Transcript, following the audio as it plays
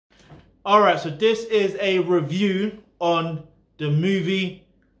Alright, so this is a review on the movie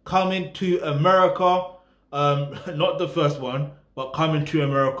Coming to America. Not the first one, but Coming to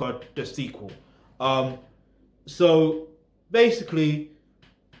America, the sequel. So basically,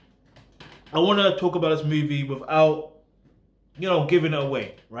 I want to talk about this movie without, giving it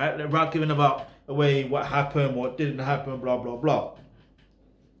away, right? Without giving away what happened, what didn't happen, blah, blah, blah.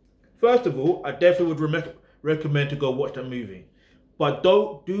 First of all, I definitely would recommend to go watch the movie. But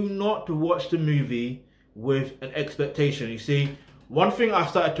do not watch the movie with an expectation. You see, one thing I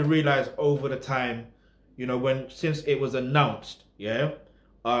started to realize over the time, since it was announced,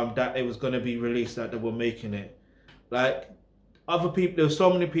 that it was going to be released, that they were making it. Like, other people, there's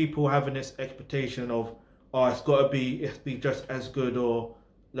so many people having this expectation of, oh, it's be just as good, or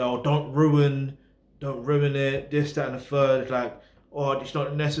no, don't ruin it, this, that, and the third. It's like, oh, it's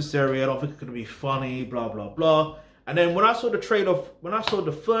not necessary, I don't think it's going to be funny, blah, blah, blah. And then when I saw the trailer, when I saw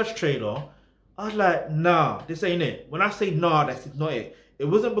the first trailer, I was like, nah, this ain't it. When I say nah, that's not it. It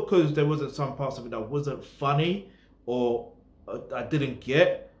wasn't because there wasn't some parts of it that wasn't funny or I didn't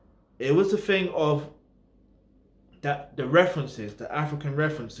get. It was the thing of that the references, the African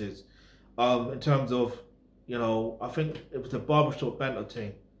references, in terms of, I think it was the barbershop banter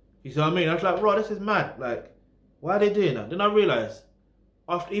thing. You see what I mean? I was like, bro, this is mad. Like, why are they doing that? Then I realized,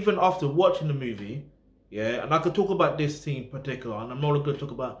 even after watching the movie, and I could talk about this scene in particular, and I'm not going to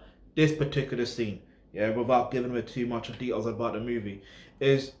talk about this particular scene, without giving away too much details about the movie.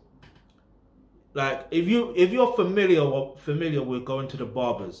 Is like, if you're familiar with going to the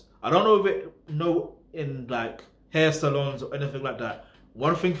barbers, I don't know in like hair salons or anything like that.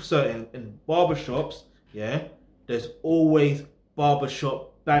 One thing for certain, in barbershops, there's always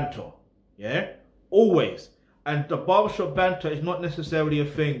barbershop banter, always. And the barbershop banter is not necessarily a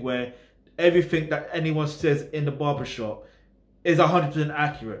thing where everything that anyone says in the barbershop is 100%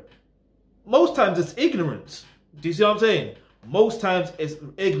 accurate. Most times it's ignorance. Do you see what I'm saying? Most times it's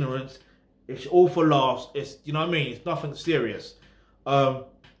ignorance. It's all for laughs. It's, you know what I mean? It's nothing serious. And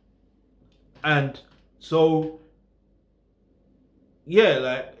so,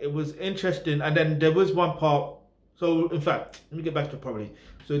 like, it was interesting. And then there was one part. So, in fact, let me get back to it properly.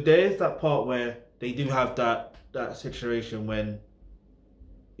 So there is that part where they do have that situation when,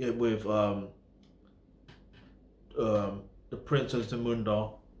 with the Princess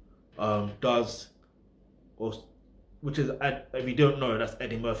Zamunda does, which is, if you don't know, that's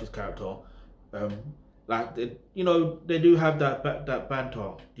Eddie Murphy's character. Like, they do have that banter.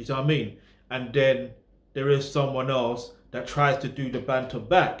 Do you see what I mean? And then there is someone else that tries to do the banter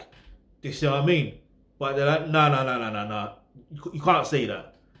back. Do you see what I mean? But they're like, no, you can't say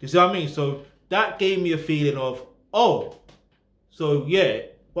that. Do you see what I mean? So that gave me a feeling of, oh, so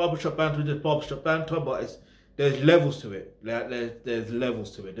barbershop banter is just barbershop banter, but there's levels to it. Like, there's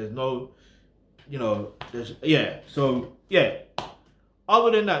levels to it. There's no, So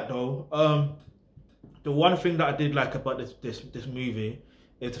other than that though, the one thing that I did like about this movie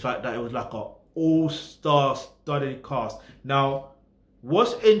is the fact that it was like a all-star studded cast. Now,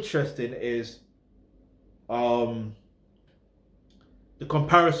 what's interesting is the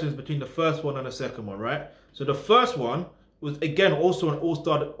comparisons between the first one and the second one, right? So the first one was, again, also an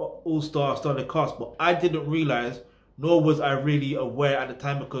all-star studded cast, but I didn't realize, nor was I really aware at the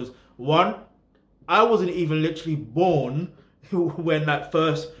time, because one, I wasn't even literally born when that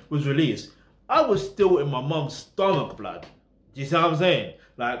first was released. I was still in my mom's stomach, blood. Do you see what I'm saying?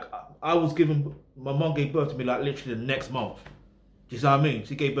 Like, my mom gave birth to me like literally the next month. Do you see what I mean?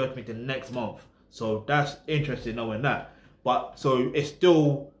 She gave birth to me the next month. So that's interesting knowing that. But so it's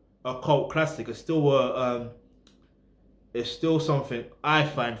still a cult classic. It's still it's still something I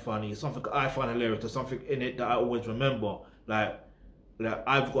find funny. It's something I find hilarious. There's something in it that I always remember. Like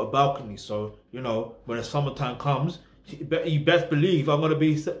I've got a balcony, so when the summertime comes, you best believe I'm gonna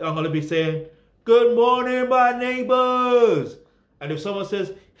be saying, "Good morning, my neighbors." And if someone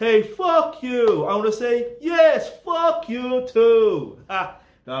says, "Hey, fuck you," I'm gonna say, "Yes, fuck you too." No,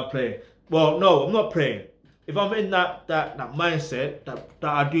 I'm playing. Well, no, I'm not playing. If I'm in that mindset that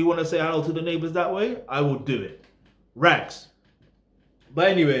I do want to say hello to the neighbors that way, I will do it. Rags. But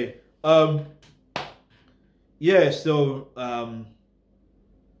anyway, so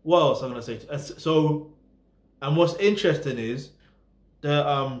what else I'm gonna say? So, and what's interesting is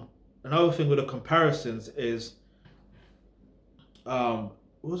the another thing with the comparisons is what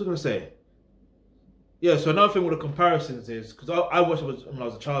was I gonna say? Yeah, so another thing with the comparisons is, because I watched it when I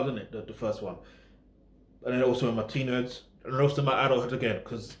was a child, didn't it? The first one, and then also in my teenhood, and also in my adulthood again,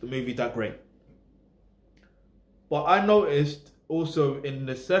 because the movie's that great. But I noticed also in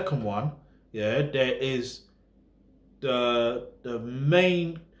the second one, there is the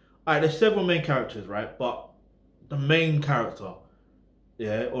main Alright, there's several main characters, right? But the main character,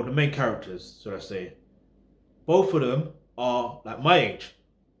 yeah, or the main characters, should I say, both of them are like my age.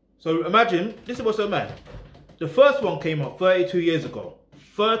 So imagine, this is what's so mad. The first one came out 32 years ago.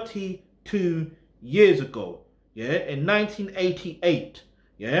 32 years ago, yeah, in 1988,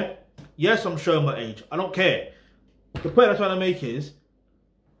 yeah. Yes, I'm showing my age. I don't care. The point I'm trying to make is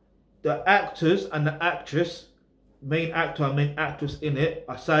the actors and the actress, main actor and main actress in it,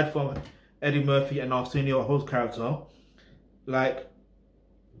 aside from Eddie Murphy and Arsenio Hall's character, like,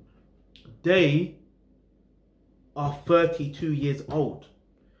 they are 32 years old.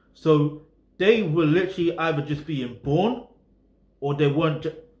 So they were literally either just being born, or they weren't.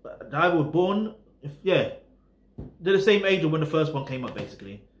 They were born. Yeah, they're the same age as when the first one came up,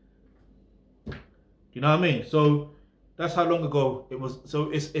 basically. You know what I mean? So that's how long ago it was.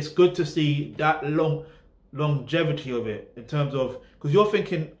 So it's good to see that longevity of it, in terms of, because you're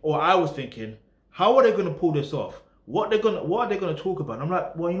thinking, or I was thinking, how are they going to pull this off? What are they going to talk about? And I'm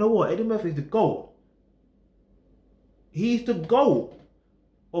like, well, you know what? Eddie Murphy's the GOAT. He's the GOAT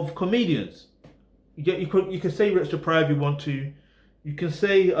of comedians. You can say Richard Pryor if you want to. You can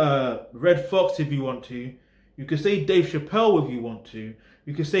say Red Fox if you want to. You can say Dave Chappelle if you want to.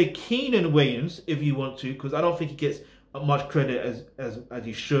 You can say Keenan Wayans if you want to, because I don't think he gets as much credit as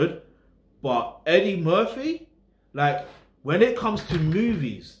he should. But Eddie Murphy, like, when it comes to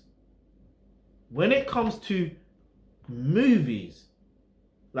movies,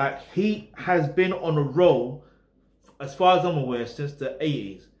 like, he has been on a roll, as far as I'm aware, since the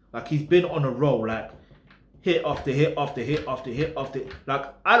 80s. Like, he's been on a roll, like, hit after hit after hit after hit after. Like,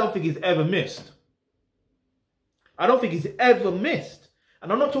 I don't think he's ever missed. I don't think he's ever missed.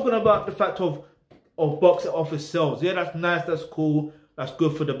 And I'm not talking about the fact of box office sales. Yeah, that's nice, that's cool, that's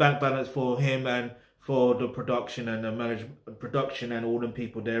good for the bank balance for him and for the production and the management, production and all them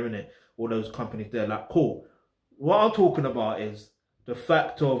people there in it, all those companies there. Like, cool. What I'm talking about is the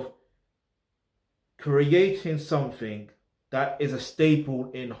fact of creating something that is a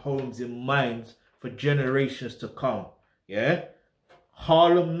staple in homes, in minds for generations to come. Yeah?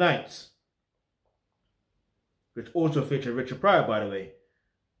 Harlem Nights, which also featured Richard Pryor, by the way,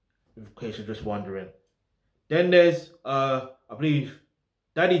 in case you're just wondering. Then there's, I believe,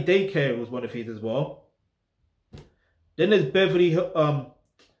 Daddy Daycare was one of his as well. Then there's Beverly Hill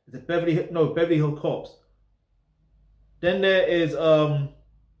Cops. Then there is The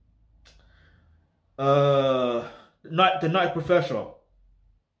Night Professor.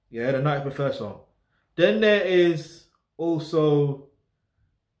 Yeah, The Night Professor. Then there is also,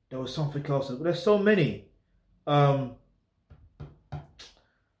 there was something else. There's so many.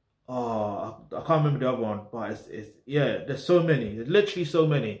 I can't remember the other one, but it's yeah, there's so many. There's literally so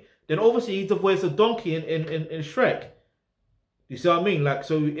many. Then obviously he's the voice of Donkey in Shrek. You see what I mean? Like,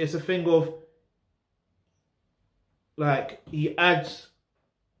 so it's a thing of, like, he adds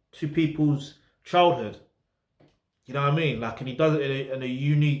to people's childhood. You know what I mean? Like, and he does it in a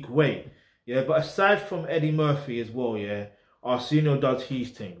unique way. Yeah, but aside from Eddie Murphy as well, yeah, Arsenio does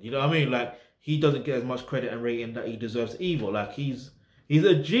his thing. You know what I mean? Like, he doesn't get as much credit and rating that he deserves either. Like, he's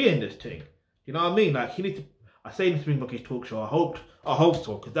a G in this thing. You know what I mean? Like, he needs to, I say this to bring back his talk show. I hope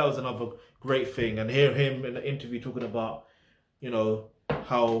so, because that was another great thing. And hear him in the interview talking about, you know,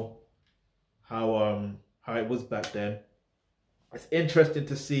 how it was back then. It's interesting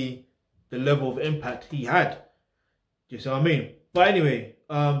to see the level of impact he had. Do you see what I mean? But anyway,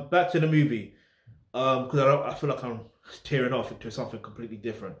 back to the movie, because I feel like I'm tearing off into something completely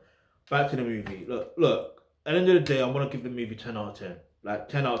different. Back to the movie. Look. At the end of the day, I'm gonna give the movie 10 out of 10. Like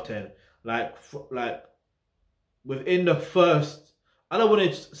 10 out of 10. Like within the first, I don't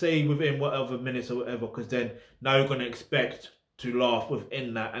want to say within whatever minutes or whatever, because then now you're gonna expect to laugh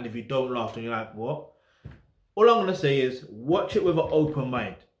within that, and if you don't laugh, then you're like, what? All I'm gonna say is watch it with an open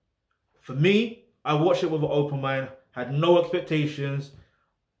mind. For me, I watched it with an open mind, had no expectations,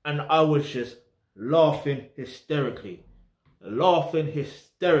 and I was just laughing hysterically. The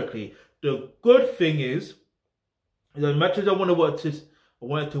good thing is, as much as I want to watch this, I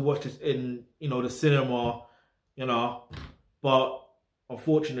wanted to watch this in, you know, the cinema, you know, but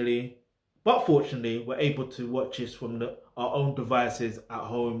fortunately, we're able to watch this from our own devices at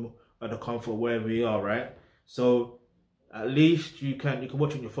home, at the comfort wherever we are, right? So at least you can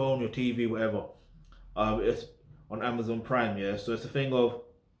watch it on your phone, your TV, whatever. It's on Amazon Prime, yeah. So it's a thing of,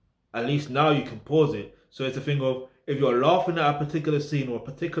 at least now you can pause it. So it's a thing of, if you're laughing at a particular scene or a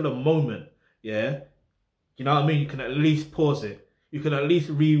particular moment, yeah, you know what I mean? You can at least pause it. You can at least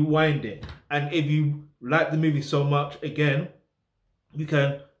rewind it. And if you like the movie so much, again, you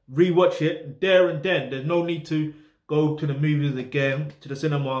can rewatch it there and then. There's no need to go to the movies again, to the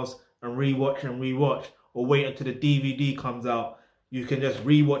cinemas, and rewatch, or wait until the DVD comes out. You can just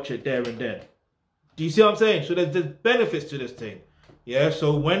rewatch it there and then. Do you see what I'm saying? So there's benefits to this thing. Yeah,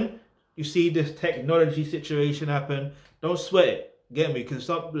 so when you see this technology situation happen, don't sweat it. Get me? Because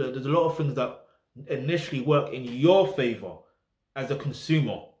there's a lot of things that initially work in your favor as a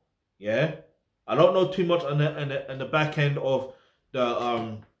consumer. Yeah, I don't know too much on the back end of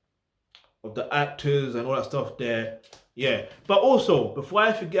the actors and all that stuff there. Yeah, but also before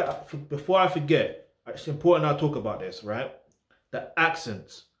I forget, it's important I talk about this, right? The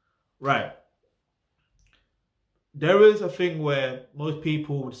accents, right? There is a thing where most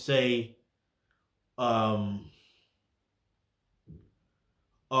people would say, oh,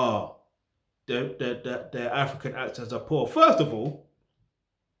 their African accents are poor. First of all,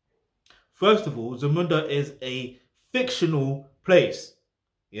 Zamunda is a fictional place,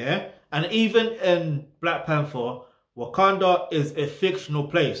 yeah? And even in Black Panther, Wakanda is a fictional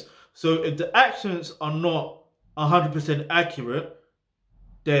place. So if the accents are not 100% accurate,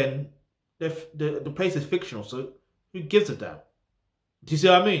 then the place is fictional. So who gives a damn? Do you see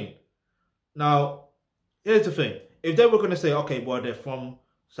what I mean? Now, here's the thing. If they were going to say, okay, well, they're from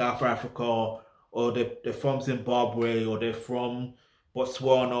South Africa, or they're from Zimbabwe, or they're from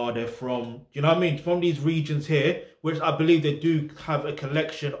Botswana, or they're from, you know what I mean? From these regions here, which I believe they do have a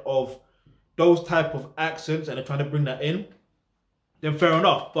collection of those type of accents, and they're trying to bring that in, then fair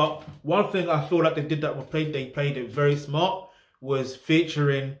enough. But one thing I feel like they did that they played it very smart, was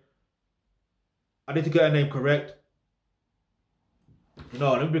featuring, I need to get her name correct.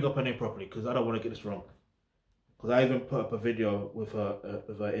 No, let me bring up her name properly, because I don't want to get this wrong. Because I even put up a video with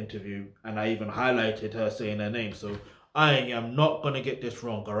her interview, and I even highlighted her saying her name. So I am not going to get this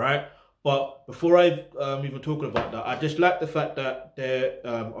wrong, all right? But before I even talking about that, I just like the fact that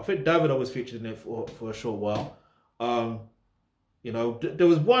I think Davido was featured in it for a short while. You know, there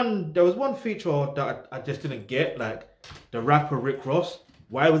was one feature that I just didn't get, like the rapper Rick Ross.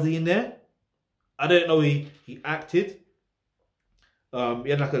 Why was he in there? I didn't know he acted. He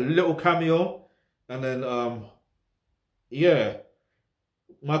had like a little cameo, and then yeah,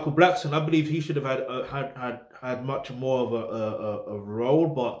 Michael Blackson. I believe he should have had much more of a role,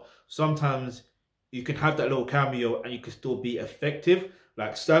 but sometimes you can have that little cameo and you can still be effective.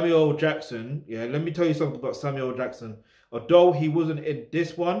 Like Samuel Jackson, yeah. Let me tell you something about Samuel Jackson. Although he wasn't in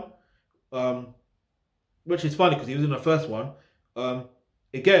this one, which is funny because he was in the first one.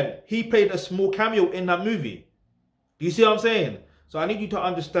 Again, he played a small cameo in that movie. Do you see what I'm saying? So I need you to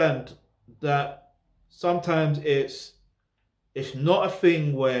understand that sometimes it's not a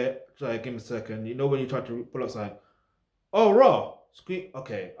thing where, sorry, give me a second. You know when you try to pull up something, oh raw, screen.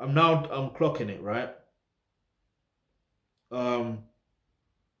 Okay, I'm clocking it, right?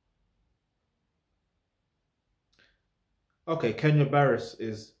 Okay, Kenya Barris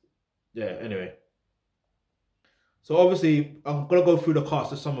is, yeah. Anyway, so obviously I'm gonna go through the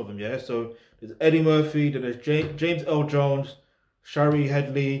cast of some of them, yeah. So there's Eddie Murphy, then there's James L. Jones, Shari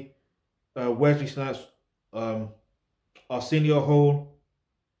Headley, Wesley Snipes, Arsenio Hall,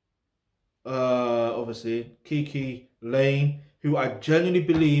 obviously Kiki Lane, who I genuinely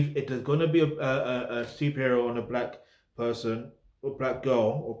believe if there's gonna be a superhero on a black person or black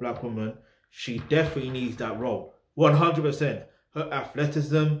girl or black woman, she definitely needs that role. 100%. Her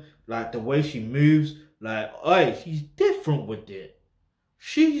athleticism, like the way she moves, like, she's different with it.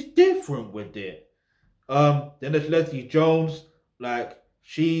 She's different with it. Then there's Leslie Jones, like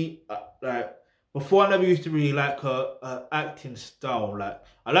she, like before I never used to really like her acting style. Like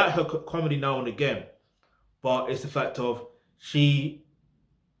I like her comedy now and again, but it's the fact of she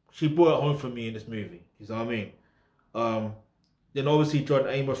brought it home for me in this movie. You know what I mean? Then obviously John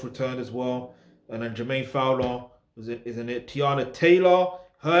Amos returned as well, and then Jermaine Fowler isn't it? Tiana Taylor,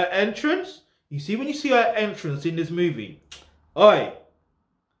 her entrance. You see when you see her entrance in this movie, then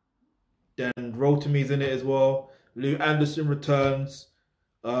Rotome's in it as well. Lou Anderson returns.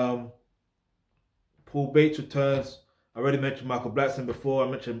 Paul Bates returns. I already mentioned Michael Blackson before. I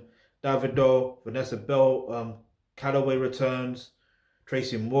mentioned Davido, Vanessa Bell, Calloway returns.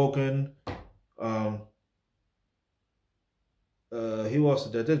 Tracy Morgan. Who else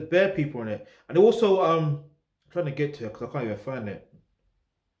is there? There's bare people in it. And also, I'm trying to get to it because I can't even find it.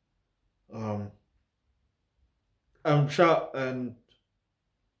 Hang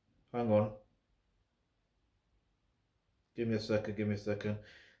on. Give me a second.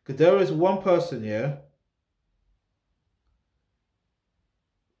 Because there is one person here.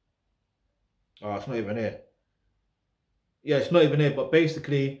 Oh, it's not even here. Yeah, it's not even here. But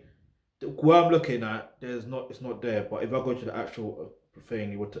basically, where I'm looking at, it's not there. But if I go to the actual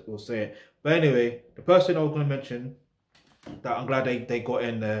thing, we'll say it. But anyway, the person I was going to mention that I'm glad they got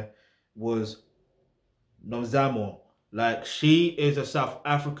in there was Nomzamo. Like, she is a South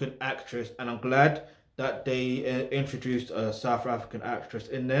African actress, and I'm glad that they introduced a South African actress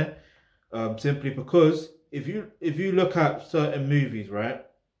in there. Simply because if you look at certain movies, right,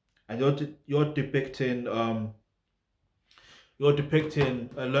 and you're depicting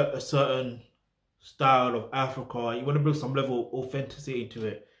a certain style of Africa, you want to bring some level of authenticity to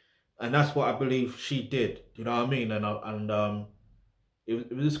it, and that's what I believe she did. You know what I mean? And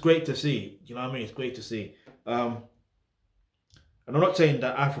it was great to see. You know what I mean? It's great to see. And I'm not saying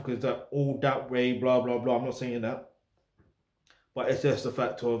that Africa is that all that way, blah blah blah. I'm not saying that, but it's just the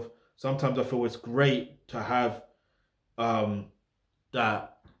fact of sometimes I feel it's great to have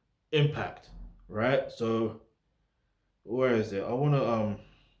that impact, right? So where is it? I wanna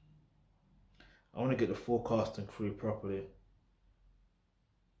get the forecasting through properly.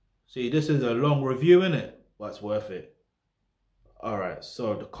 See, this is a long review, innit? But it's worth it. Alright,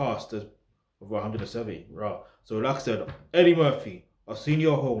 so the cast is over 170. Right. So like I said, Eddie Murphy,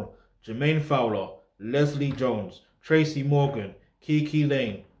 Arsenio Hall, Jermaine Fowler, Leslie Jones, Tracy Morgan, Kiki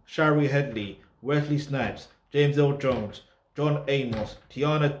Lane, Shari Headley, Wesley Snipes, James L. Jones, John Amos,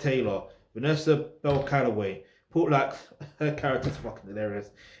 Tiana Taylor, Vanessa Bell Calloway. Like, her character's fucking hilarious.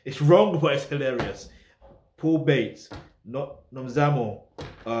 It's wrong, but it's hilarious. Paul Bates, Nomzamo,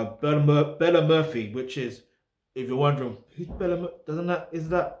 Bella Murphy, which is, if you're wondering, who's Bella?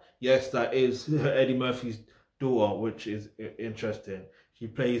 Yes, that is Eddie Murphy's daughter, which is interesting. She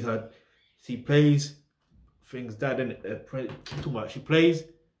plays things that too much. She plays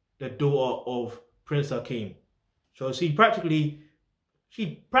the daughter of Prince Hakeem. So she practically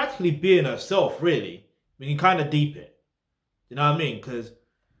being herself, really. I mean, you kind of deep it. You know what I mean? Because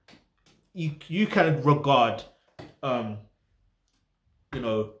you kind of regard, Eddie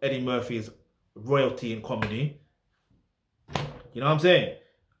Murphy as royalty in comedy. You know what I'm saying?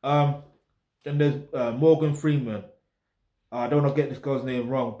 Then there's Morgan Freeman. I don't want to get this girl's name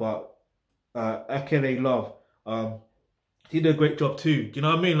wrong, but Akele Love. He did a great job too. Do you know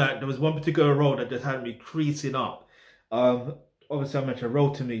what I mean? Like, there was one particular role that just had me creasing up. Obviously I mentioned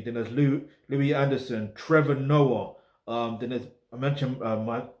Roll to Me. Then there's Louis Anderson, Trevor Noah. Then I mentioned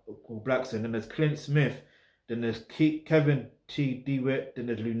Michael Blackson. Then there's Clint Smith. Then there's Kevin T. DeWitt. Then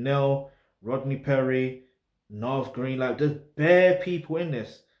there's Lunel, Rodney Perry, Nav Green. Like, there's bare people in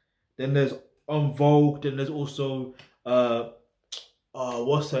this. Then there's En Vogue. Then there's also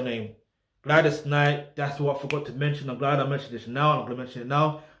what's her name? Gladys Knight. That's what I forgot to mention. I'm glad I mentioned this now. I'm gonna mention it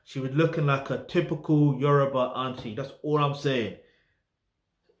now. She was looking like a typical Yoruba auntie. That's all I'm saying.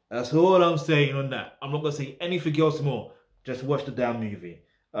 That's all I'm saying on that. I'm not gonna say anything else more. Just watch the damn movie.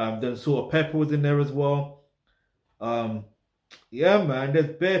 Then Salt of Pepper was in there as well. Yeah, man,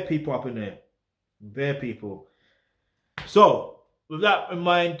 there's bare people up in there. Bare people. So, with that in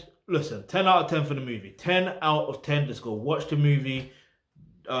mind, listen, 10 out of 10 for the movie. 10 out of 10. Let's go watch the movie.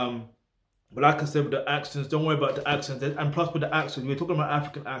 But like I said, with the accents, don't worry about the accents. And plus with the accents, we're talking about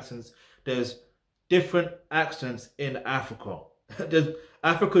African accents. There's different accents in Africa.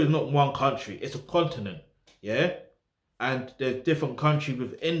 Africa is not one country. It's a continent. Yeah? And there's different countries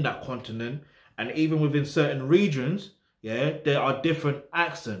within that continent. And even within certain regions, yeah, there are different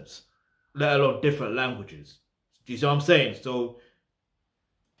accents, let alone different languages. Do you see what I'm saying? So,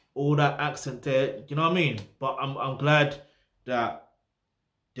 all that accent there, you know what I mean? But I'm glad that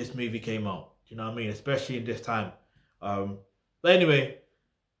this movie came out. You know what I mean? Especially in this time. But anyway,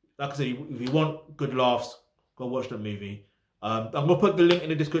 like I said, if you want good laughs, go watch the movie. I'm going to put the link in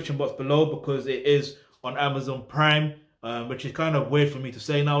the description box below because it is on Amazon Prime, which is kind of weird for me to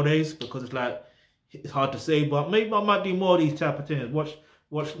say nowadays because it's like, it's hard to say, but maybe I might do more of these type of things.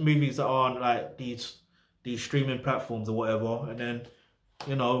 Watch movies that are on like these streaming platforms or whatever, and then,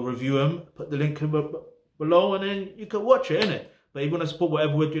 you know, review them, put the link below, and then you can watch it, innit? But if you want to support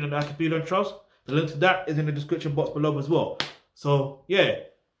whatever we're doing at Thealkebulantrust, the link to that is in the description box below as well. So, yeah.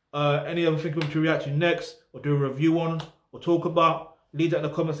 Any other thing you want to react to next, or do a review on, or talk about, leave that in the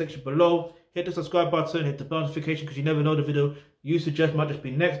comment section below. Hit the subscribe button, hit the bell notification, because you never know the video you suggest might just be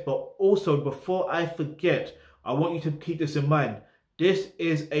next. But also, before I forget, I want you to keep this in mind. This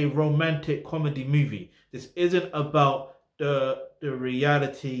is a romantic comedy movie. This isn't about the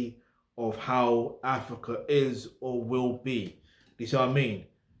reality of how Africa is or will be. You see what I mean?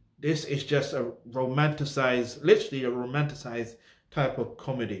 This is just a romanticized, literally a romanticized type of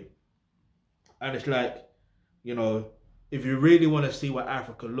comedy. And it's like, you know, if you really want to see what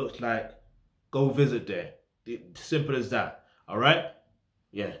Africa looks like, go visit there. Simple as that. All right?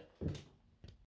 Yeah.